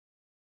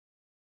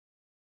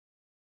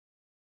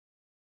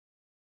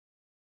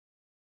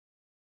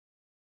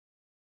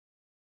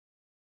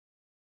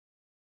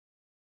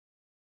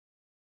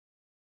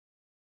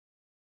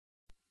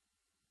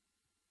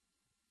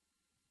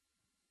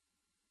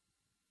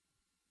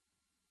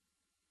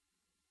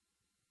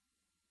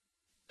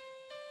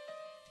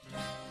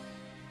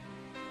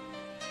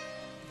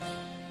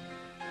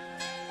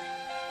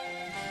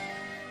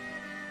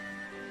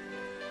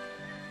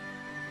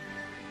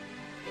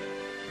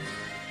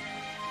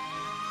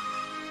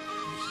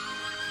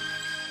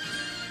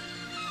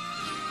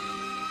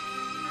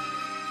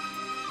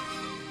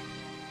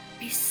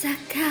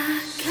Bisakah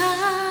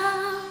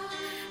kau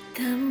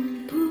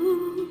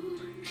tempuh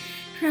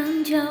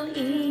ranjau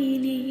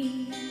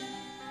ini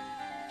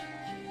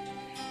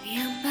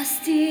yang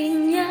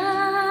pastinya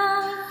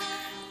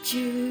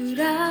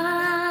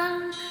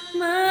jurang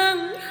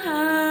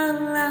menghalang?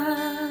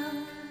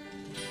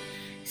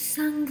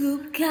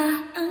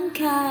 Sanggupkah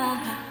engkau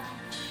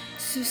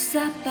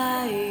susah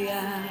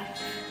payah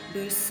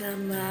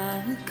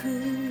bersamaku?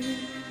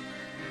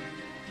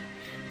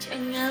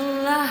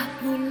 Janganlah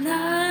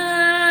pula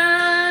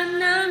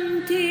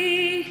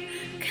nanti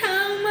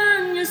kau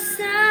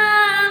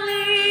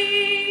menyesali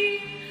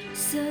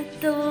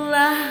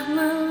setelah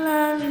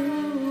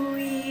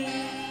melalui.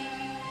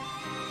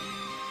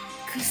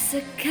 Ku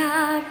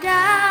sekadar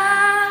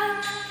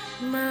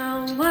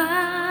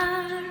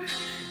mawar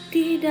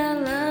di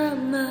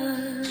dalam,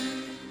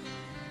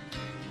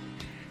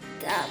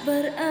 tak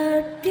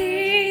berarti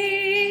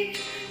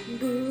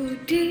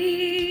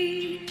budi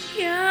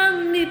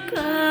yang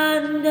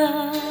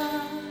dipandang.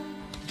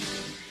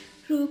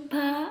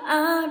 Rupa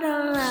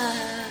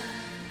adalah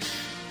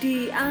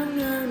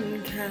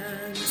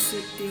diangankan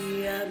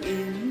setiap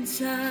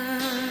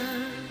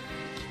insan.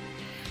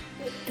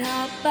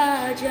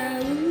 Betapa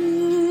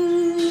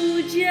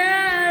jauh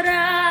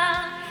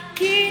jarak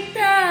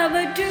kita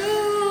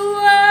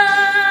berdua,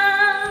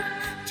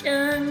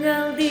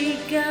 jangan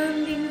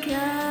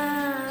digandingkan.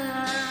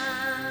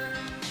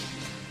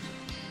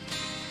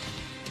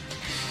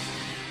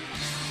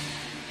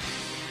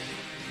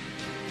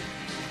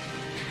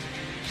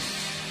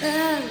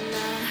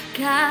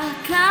 Pernahkah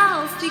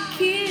kau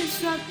pikir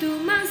suatu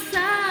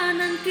masa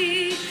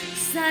nanti,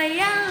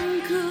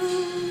 sayangku,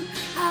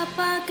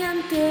 apa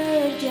akan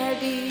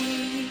terjadi?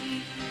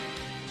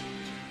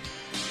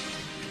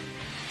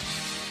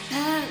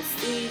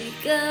 Pasti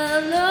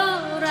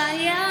gelora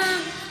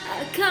yang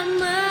akan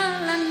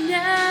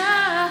melanda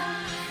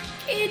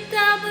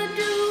kita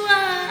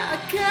berdua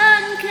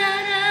akan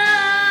kadang.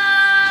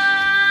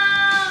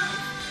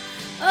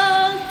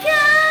 Oh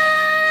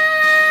kasih,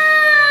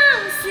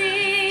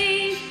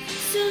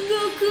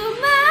 sungguh ku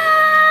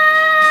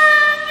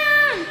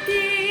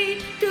mengerti,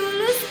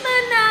 tulus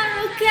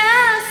menaruh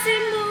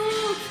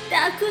kasihmu,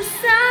 tak ku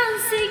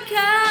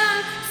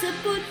sangsikan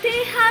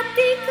seputih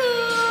hatiku.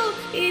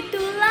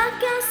 Itulah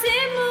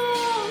kasihmu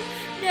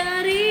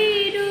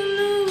dari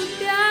dulu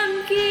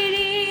dan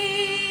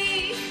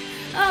kini.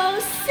 Oh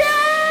sayangku,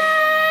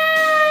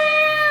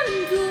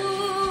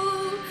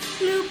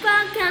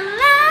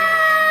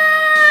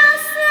 lupakanlah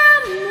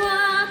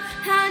semua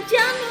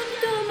hanya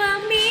untuk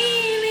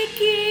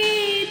memiliki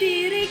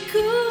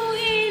diriku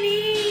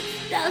ini.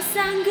 Tak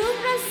sanggup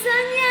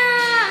rasanya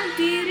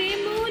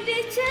dirimu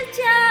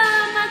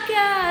dicecah,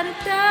 maka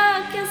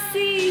tak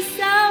kasih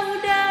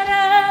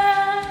saudara.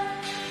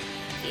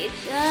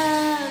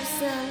 Kita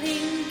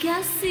saling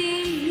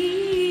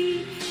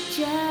kasihi,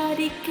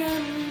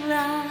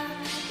 jadikanlah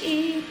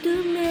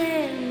itu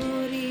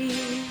memori.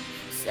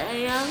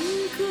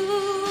 Sayangku,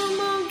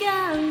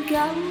 moga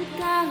engkau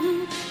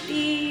tahu,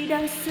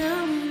 tidak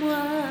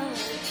semua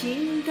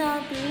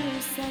cinta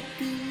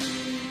bersatu.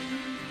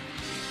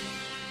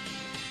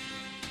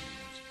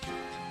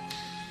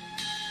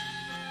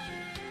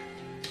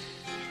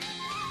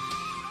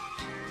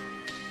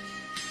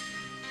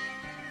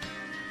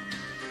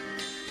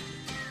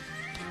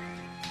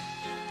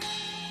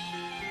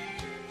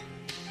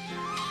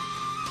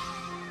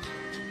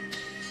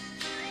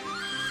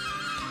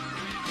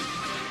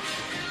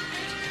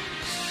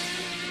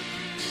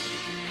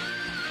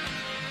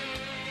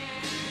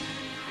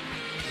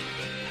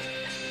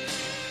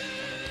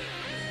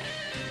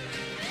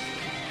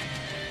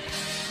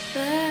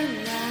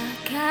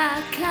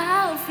 Pernahkah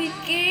kau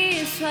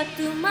pikir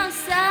suatu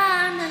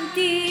masa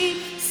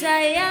nanti,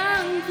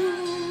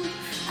 sayangku,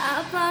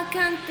 apa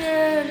akan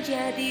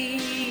terjadi?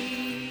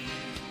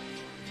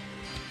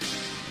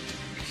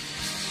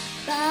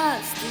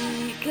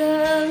 Pasti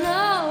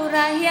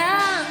gelora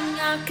yang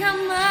akan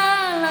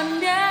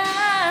melanda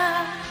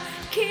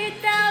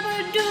kita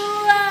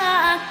berdua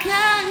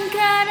akan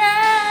kadang.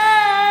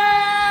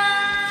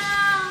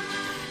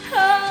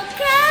 Oh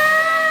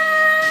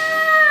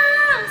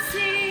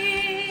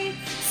kasih,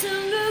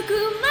 sungguh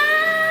ku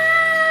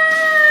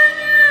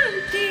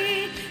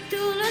mengerti,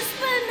 tulus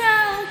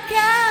menaruh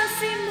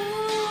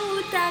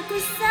kasihmu, tak ku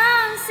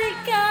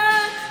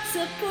sangsikan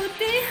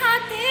seputih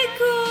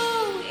hatiku.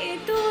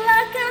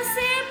 Itulah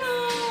kasihmu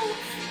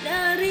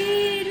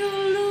dari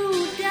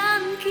dulu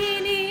dan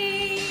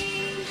kini.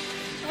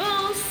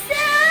 Oh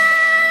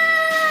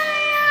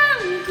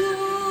sayangku,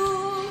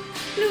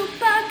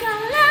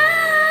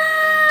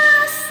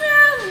 lupakanlah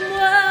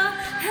semua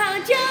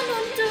hanya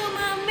untuk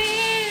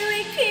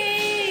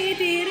memiliki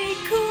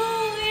diriku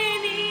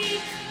ini.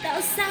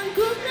 Tak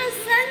sanggup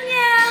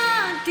rasanya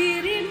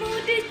dirimu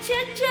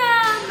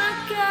dicecah,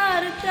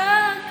 maka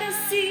tak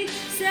kasih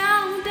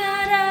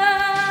saudara.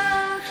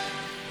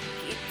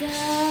 Kita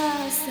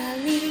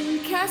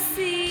saling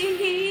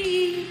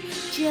kasihi,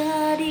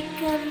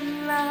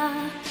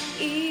 jadikanlah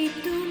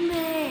itu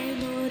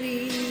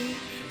memori.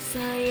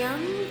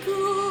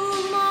 Sayangku,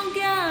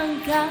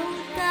 kau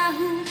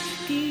tahu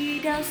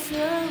tidak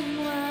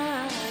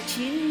semua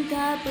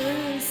cinta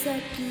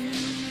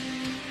bersatu.